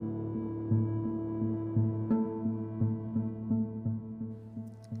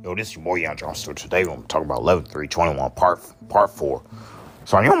Yo, this is your boy Young Johnson. Today we're going to talk about 11-3-21 part 4.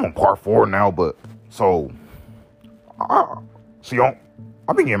 So I am on part 4 now, but I've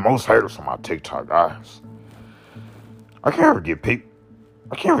been getting most haters on my TikTok, guys. I can't ever get the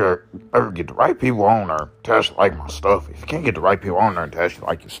right people on there to actually like my stuff. If you can't get the right people on there to actually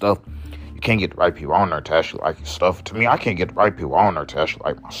like your stuff, you can't get the right people on there to actually like your stuff. To me, I can't get the right people on there to actually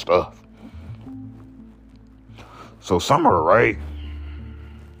like my stuff. So Summer Rae,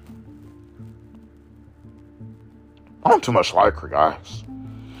 I don't too much like her, guys.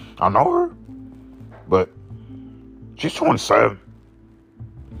 I know her, but she's 27.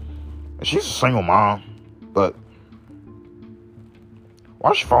 And she's a single mom, but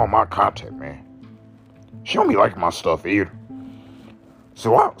why she follow my content, man? She don't be liking my stuff either.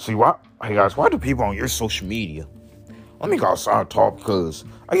 Hey guys, why do people on your social media? Let me go outside and talk because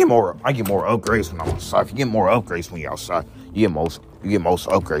I get more upgrades when I'm outside. If you get more upgrades when you're outside, you get most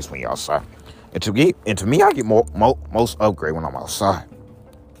upgrades when you're outside. And to me, I get most upgrade when I'm outside.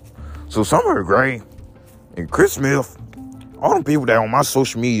 So Summer Rae and Chris Smith, all them people that on my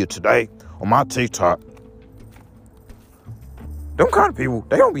social media today, on my TikTok, them kind of people,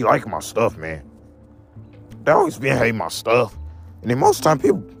 they don't be liking my stuff, man. They always be hating my stuff. And then most of the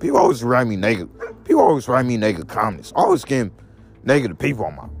time, people always write me negative. People always write me negative comments. Always getting negative people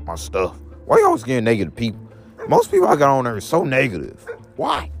on my stuff. Why you always getting negative people? Most people I got on there is so negative.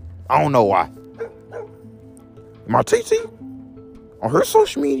 Why? I don't know why. My TT, on her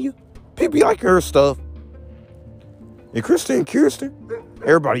social media, people be liking her stuff. And Kirsten,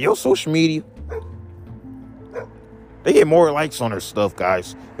 everybody else social media, they get more likes on their stuff,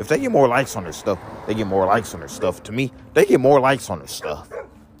 guys. If they get more likes on their stuff, they get more likes on their stuff. To me, they get more likes on their stuff.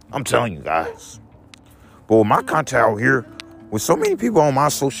 I'm telling you, guys. But with my content out here, with so many people on my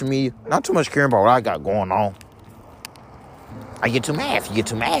social media, not too much caring about what I got going on, I get too mad. If you get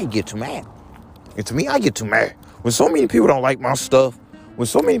too mad, you get too mad. And to me, I get too mad. When so many people don't like my stuff, when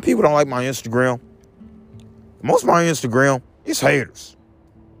so many people don't like my Instagram, most of my Instagram, it's haters.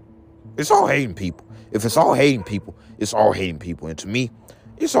 It's all hating people. If it's all hating people, it's all hating people. And to me,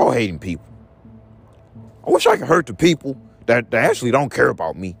 it's all hating people. I wish I could hurt the people that actually don't care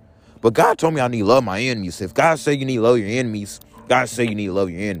about me. But God told me I need to love my enemies. If God said you need to love your enemies, God said you need to love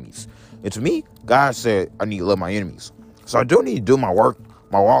your enemies. And to me, God said I need to love my enemies. So I do need to do my work,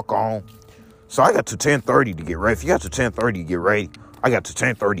 my walk on. So I got to 10:30 to get ready. If you got to 10:30 to get ready, I got to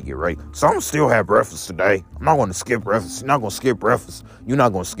 10:30 to get ready. So I'm going to still have breakfast today. I'm not going to skip breakfast. You're not going to skip breakfast. You're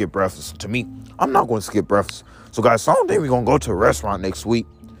not going to skip breakfast. To me, I'm not going to skip breakfast. So guys, so I don't think we're going to go to a restaurant next week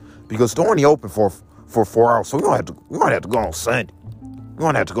because they're only open for 4 hours. So we're going to have to go on Sunday. We're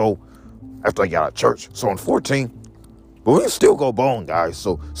going to have to go after I get out of church. So on 14, but we can still go bowling, guys.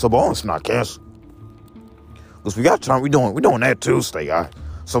 So bowling's not canceled. Because we got time. We're doing that Tuesday, guys.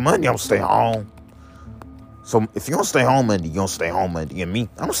 So Monday, I'm going to stay home. So if you're going to stay home Monday, you're going to stay home Monday. And me,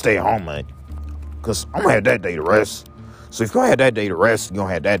 I'm going to stay home Monday. Because I'm going to have that day to rest. So if you're going to have that day to rest, you're going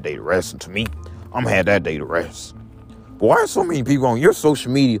to have that day to rest. And to me, I'm going to have that day to rest. But why are so many people on your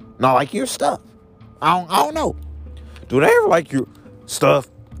social media not like your stuff? I don't know. Do they ever like your stuff?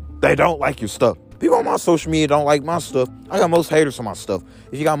 They don't like your stuff. People on my social media don't like my stuff. I got most haters on my stuff.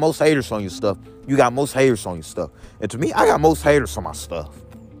 If you got most haters on your stuff, you got most haters on your stuff. And to me, I got most haters on my stuff.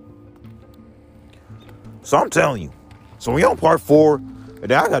 So I'm telling you. So we on part 4, and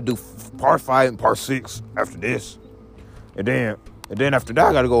then I got to do part 5 and part 6 after this. And then after that,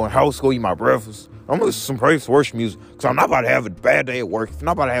 I got to go in house, go eat my breakfast. I'm going to listen to some praise and worship music because I'm not about to have a bad day at work. If you're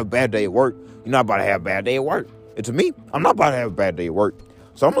not about to have a bad day at work, you're not about to have a bad day at work. And to me, I'm not about to have a bad day at work.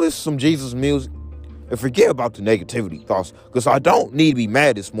 So I'm going to listen to some Jesus music and forget about the negativity thoughts because I don't need to be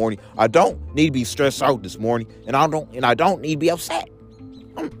mad this morning. I don't need to be stressed out this morning. And I don't need to be upset.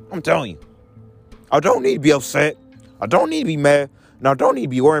 I'm telling you. I don't need to be upset. I don't need to be mad. And I don't need to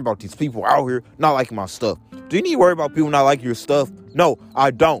be worrying about these people out here not liking my stuff. Do you need to worry about people not liking your stuff? No,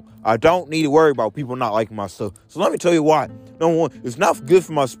 I don't. I don't need to worry about people not liking my stuff. So let me tell you why. Number 1, it's not good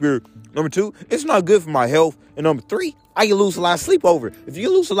for my spirit. Number 2, it's not good for my health. And number 3, I can lose a lot of sleep over it. If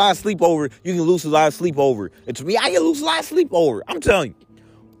you lose a lot of sleep over it, you can lose a lot of sleep over it. And to me, I can lose a lot of sleep over it. I'm telling you.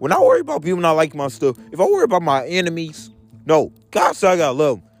 When I worry about people not liking my stuff, if I worry about my enemies, no, God said I gotta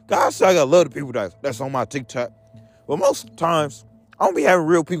love them. God said I gotta love the people that's on my TikTok. But most times, I don't be having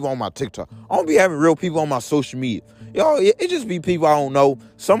real people on my TikTok. I don't be having real people on my social media. Y'all, it just be people I don't know.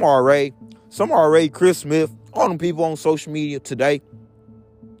 Some are Rae, Chris Smith, all them people on social media today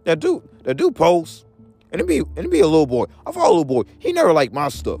that do posts. And it be a little boy. I follow a little boy. He never liked my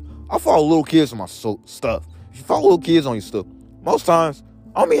stuff. I follow little kids on my stuff. If you follow little kids on your stuff, most times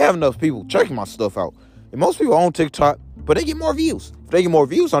I don't be having enough people checking my stuff out. And most people on TikTok, but they get more views. If they get more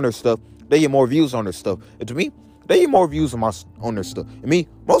views on their stuff, they get more views on their stuff. And to me, they get more views on their stuff. And me,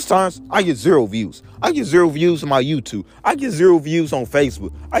 most times, I get 0 views. I get 0 views on my YouTube. I get 0 views on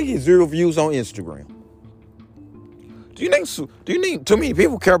Facebook. I get 0 views on Instagram. Do you think too many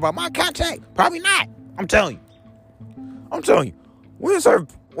people care about my content? Probably not. I'm telling you.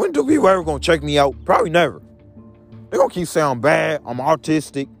 When do people ever gonna check me out? Probably never. They're gonna keep saying I'm bad, I'm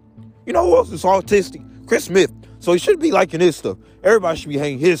autistic. You know who else is autistic? Chris Smith. So he should be liking his stuff. Everybody should be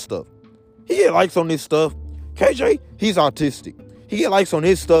hating his stuff. He get likes on this stuff. KJ, he's autistic. He get likes on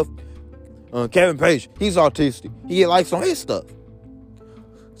his stuff. Kevin Page, he's autistic. He get likes on his stuff.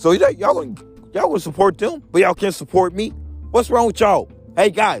 So y'all gonna support them, but y'all can't support me? What's wrong with y'all? Hey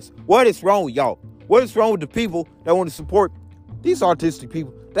guys, what is wrong with y'all? What is wrong with the people that want to support these autistic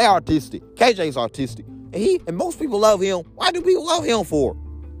people? They autistic. KJ's autistic. And most people love him. Why do people love him for?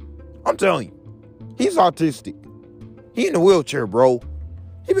 I'm telling you. He's autistic. He in a wheelchair, bro.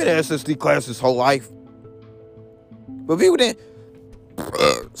 He been in SSD class his whole life. But people didn't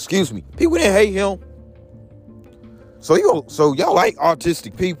hate him. So y'all like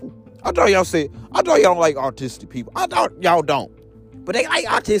autistic people. I thought y'all don't like autistic people. I thought y'all don't. But they like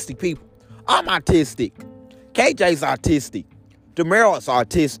autistic people. I'm autistic. KJ's autistic. DeMero is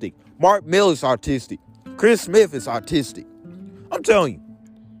autistic. Mark Miller is autistic. Chris Smith is autistic. I'm telling you.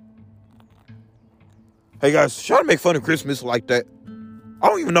 Hey guys, try to make fun of Chris Smith like that. I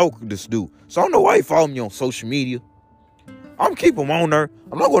don't even know this dude. So I don't know why he follow me on social media. I'm keep him on there.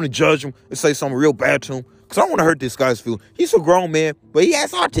 I'm not going to judge him and say something real bad to him. Because I don't want to hurt this guy's feelings. He's a grown man, but he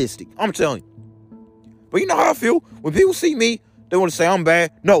has autistic. I'm telling you. But you know how I feel? When people see me, they want to say I'm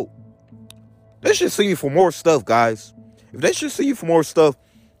bad. No. They should see me for more stuff, guys. If they should see you for more stuff,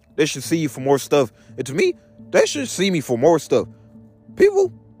 they should see you for more stuff. And to me, they should see me for more stuff.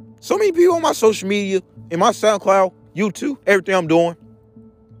 So many people on my social media, in my SoundCloud, YouTube, everything I'm doing,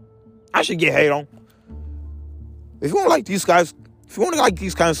 I should get hate on. If you want to like these guys, if you want to like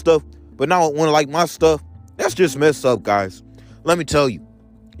these kind of stuff, but not want to like my stuff, that's just messed up, guys. Let me tell you.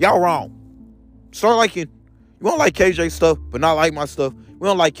 Y'all wrong. Start liking. You want to like KJ stuff, but not like my stuff. You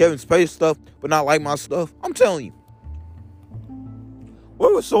don't like Kevin Spacey stuff, but not like my stuff. I'm telling you.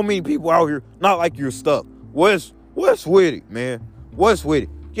 What was so many people out here not like your stuff? What's with it, man? What's with it?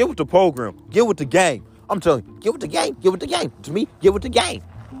 Get with the program. Get with the game. I'm telling you, get with the game. Get with the game. To me, get with the game.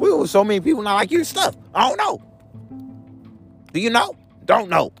 What was so many people not like your stuff? I don't know. Do you know? Don't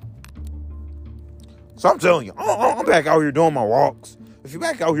know. So I'm telling you, I'm back out here doing my walks. If you're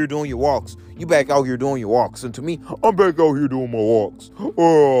back out here doing your walks, you back out here doing your walks. And to me, I'm back out here doing my walks.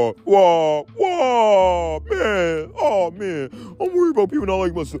 Man. I'm worried about people not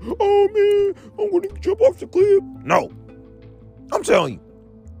like my stuff. Oh, man, I'm going to jump off the cliff. No. I'm telling you.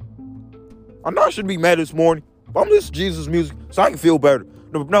 I know I shouldn't be mad this morning, but I'm listening to Jesus music so I can feel better.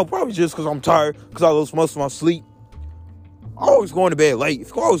 No, probably just because I'm tired, because I lost most of my sleep. I'm always going to bed late.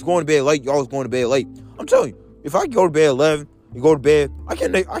 If you're always going to bed late, you're always going to bed late. I'm telling you, if I go to bed 11 and go to bed, I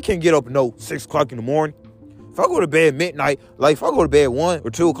can't get up at 6 o'clock in the morning. If I go to bed midnight, like if I go to bed 1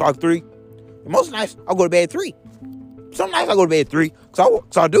 or 2 o'clock, 3, most nights I go to bed 3. Some nights I go to bed 3,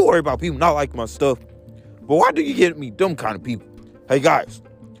 because I do worry about people not liking my stuff. But why do you get me dumb kind of people? Hey guys,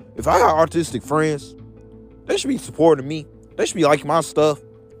 if I got autistic friends, they should be supporting me. They should be liking my stuff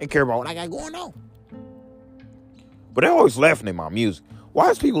and care about what I got going on. But they're always laughing at my music. Why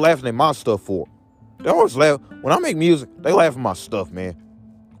is people laughing at my stuff for? They always laugh. When I make music, they laugh at my stuff, man.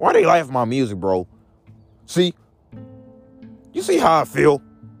 Why they laugh at my music, bro? See? You see how I feel?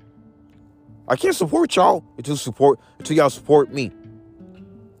 I can't support y'all until y'all support me.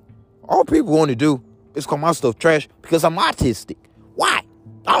 All people want to do is call my stuff trash because I'm autistic. Why?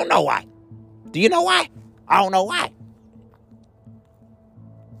 I don't know why. Do you know why? I don't know why.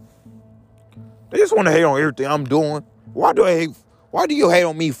 They just want to hate on everything I'm doing. Why do you hate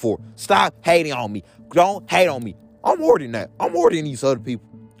on me for? Stop hating on me. Don't hate on me. I'm more than that. I'm more than these other people.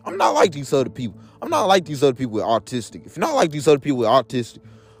 I'm not like these other people. I'm not like these other people with autistic. If you're not like these other people with autistic,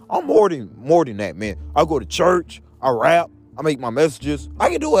 I'm more than that, man. I go to church. I rap. I make my messages. I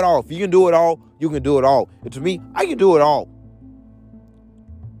can do it all. If you can do it all, you can do it all. And to me, I can do it all.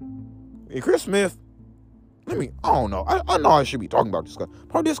 And Chris Smith, I don't know. I know I should be talking about this guy.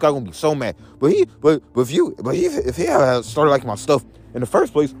 Probably this guy gonna be so mad. But if he had started liking my stuff in the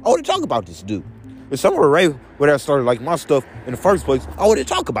first place, I would have talked about this dude. If someone would have started liking my stuff in the first place, I would have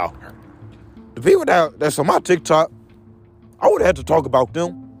talked about her. The people that's on my TikTok, I would have had to talk about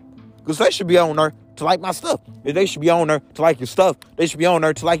them. Because they should be on there to like my stuff. If they should be on there to like your stuff, they should be on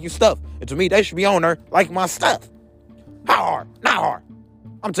there to like your stuff. And to me, they should be on there like my stuff. How hard? Not hard.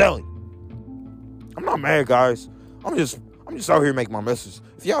 I'm telling you. I'm not mad, guys. I'm just I'm just out here making my messages.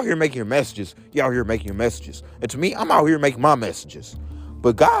 If y'all here making your messages, y'all here making your messages. And to me, I'm out here making my messages.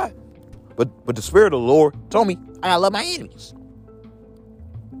 But God, but the Spirit of the Lord told me I gotta love my enemies.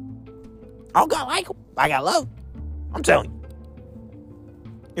 I don't gotta like them. I gotta love them. I'm telling you.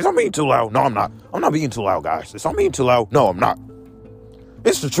 Is I'm being too loud? No, I'm not. I'm not being too loud, guys. Is I'm being too loud? No, I'm not.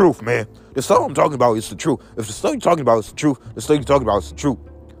 It's the truth, man. The stuff I'm talking about is the truth. If the stuff you're talking about is the truth, the stuff you're talking about is the truth.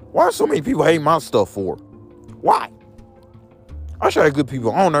 Why are so many people hating my stuff for? Why? I should have good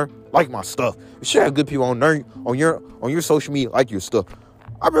people on there like my stuff. You should have good people on there on your social media like your stuff.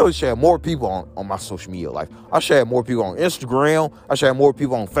 I really should have more people on my social media life. I should have more people on Instagram. I should have more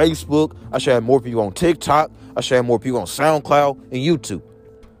people on Facebook. I should have more people on TikTok. I should have more people on SoundCloud and YouTube.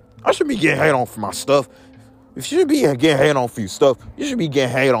 I should be getting hate on for my stuff. If you should be getting hate on for your stuff, you should be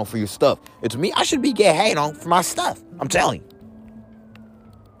getting hate on for your stuff. And to me, I should be getting hate on for my stuff. I'm telling you.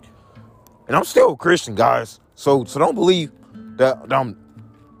 And I'm still a Christian, guys. So don't believe that I'm...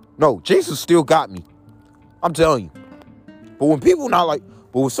 No, Jesus still got me. I'm telling you. But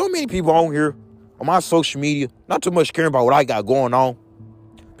with so many people on here, on my social media, not too much caring about what I got going on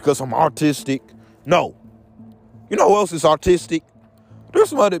because I'm artistic. No. You know who else is artistic? There's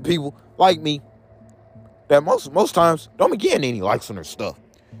some other people like me that most times don't be getting any likes on their stuff.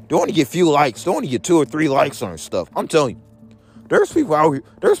 They only get few likes. They only get 2 or 3 likes on their stuff. I'm telling you. There's people out here.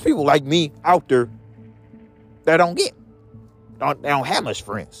 There's people like me out there that they don't have much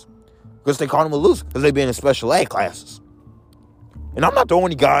friends because they call them a loser because they been in special ed classes. And I'm not the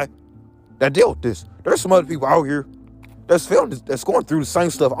only guy that deal with this. There's some other people out here that's going through the same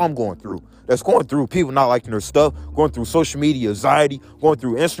stuff I'm going through. That's going through people not liking their stuff, going through social media anxiety, going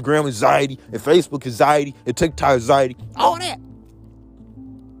through Instagram anxiety, and Facebook anxiety, and TikTok anxiety, all that.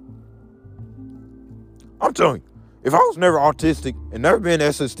 I'm telling you, if I was never autistic and never been in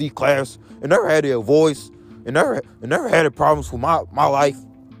SSD class and never had a voice and never had problems with my life,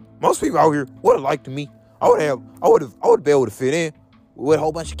 most people out here would have liked me. I would have been able to fit in with a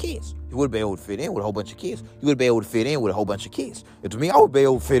whole bunch of kids. You would have been able to fit in with a whole bunch of kids. You would have been able to fit in with a whole bunch of kids. And to me, I would be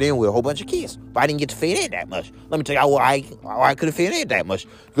able to fit in with a whole bunch of kids. But I didn't get to fit in that much. Let me tell you why I couldn't fit in that much.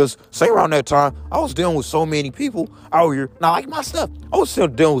 Because same around that time, I was dealing with so many people out here not like my stuff. I was still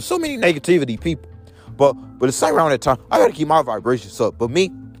dealing with so many negativity people. But the same around that time, I got to keep my vibrations up. But me,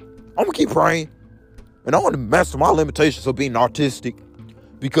 I'm going to keep praying. And I want to master my limitations of being autistic.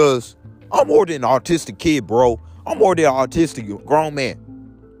 Because I'm more than an autistic kid, bro. I'm more than an autistic grown man.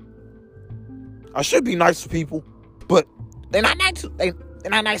 I should be nice to people, but they're not nice. They're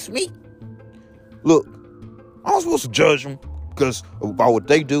not nice to me. Look, I'm supposed to judge them because about what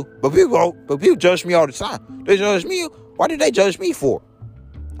they do, but people judge me all the time. They judge me. Why did they judge me for?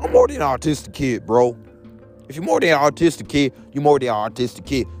 I'm more than an autistic kid, bro. If you're more than an autistic kid, you're more than an autistic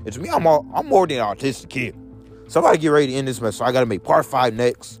kid. And to me, I'm more than an autistic kid. So I gotta get ready to end this mess. So I gotta make part 5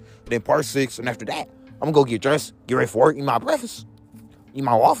 next, then part 6, and after that, I'm gonna go get dressed, get ready for work, eat my breakfast, eat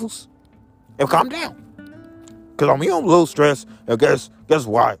my waffles, and calm down. Cause I'm a little stressed. And guess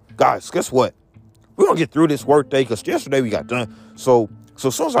why? Guys, guess what? We're gonna get through this work day because yesterday we got done. So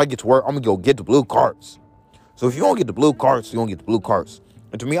as soon as I get to work, I'm gonna go get the blue cards. So if you don't get the blue cards, you don't get the blue cards.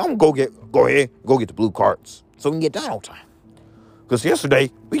 And to me, I'm gonna go ahead and go get the blue cards so we can get done on time. Because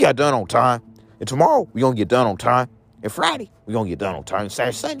yesterday we got done on time. And tomorrow we're gonna get done on time. And Friday, we're gonna get done on time. And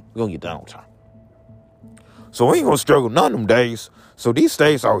Saturday, Sunday, we're gonna get done on time. So we ain't gonna struggle none of them days. So these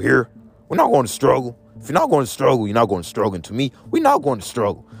days out here, we're not going to struggle. If you're not going to struggle, you're not going to struggle. And to me, we're not going to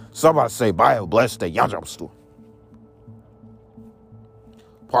struggle. Somebody say, bye, have a blessed day. Y'all jump store.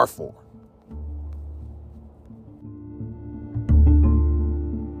 Part 4.